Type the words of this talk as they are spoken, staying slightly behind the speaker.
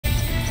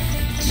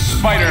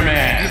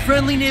Spider-Man. Your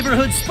friendly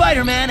neighborhood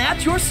Spider-Man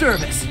at your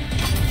service.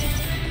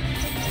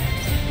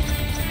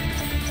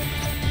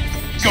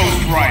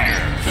 Ghost Rider.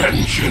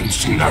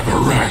 Vengeance never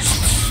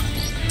rests.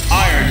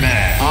 Iron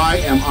Man. I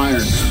am Iron Man.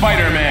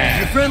 Spider-Man.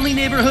 Your friendly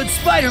neighborhood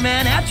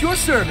Spider-Man at your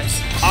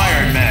service.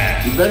 Iron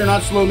Man. You better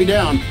not slow me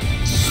down.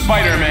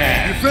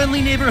 Spider-Man. Your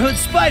friendly neighborhood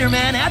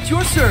Spider-Man at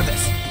your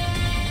service.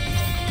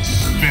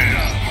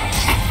 Venom.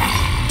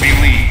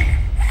 Believe.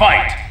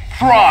 Fight.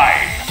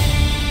 Thrive.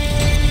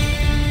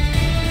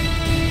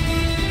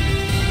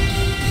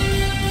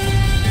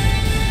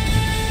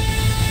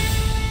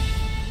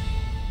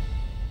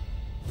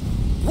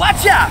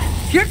 Watch out!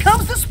 Here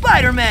comes the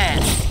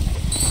Spider-Man!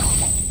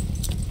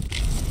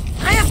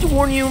 I have to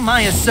warn you,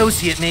 my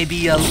associate may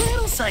be a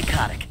little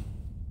psychotic.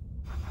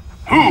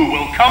 Who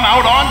will come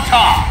out on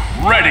top?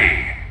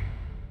 Ready.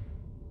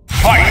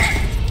 Fight.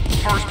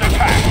 First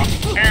attack.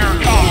 Air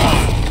combo.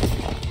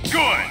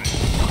 Good.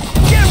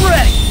 Get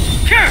ready!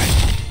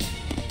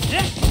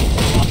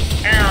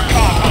 Air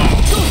combo.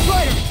 Ghost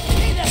Rider!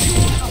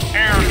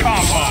 Air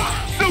combo.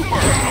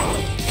 Super.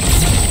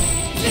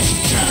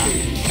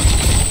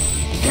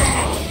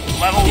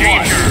 Level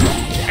Danger.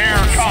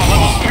 Air combo.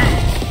 Level 2.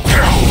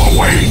 Hell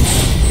awaits.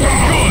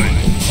 Good.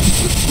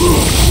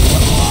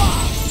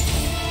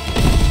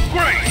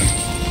 Great.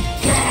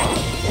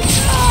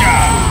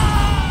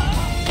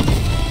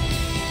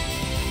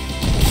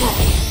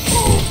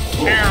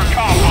 Air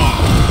combo.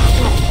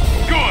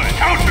 Good.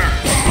 Counter.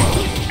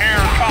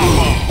 Air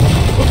combo.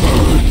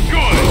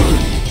 Good.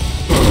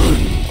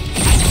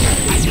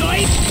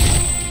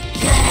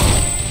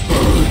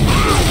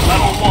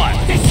 Level 1.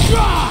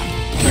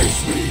 Face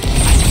me.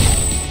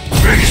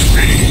 Face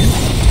me.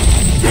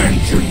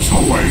 Vengeance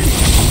awaits.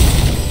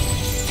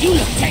 You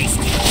look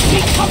tasty.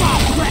 Come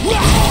on, Brett.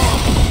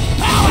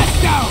 Power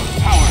Stone.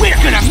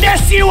 We're gonna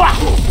mess you up!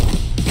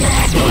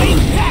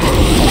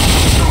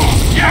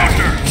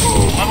 Counter.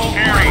 Level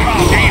area.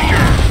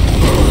 Danger.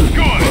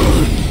 Good.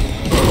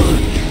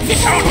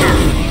 Counter.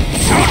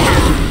 Counter.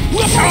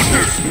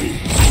 Counter.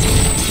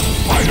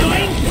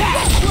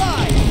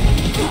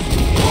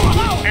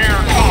 Air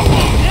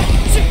combo.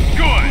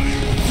 Good.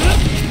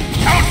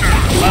 Counter.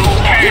 Level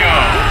KO.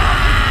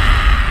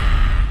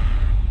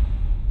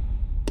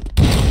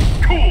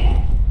 Cool.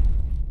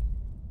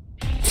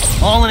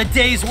 All in a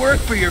day's work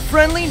for your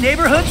friendly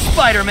neighborhood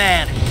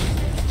Spider-Man.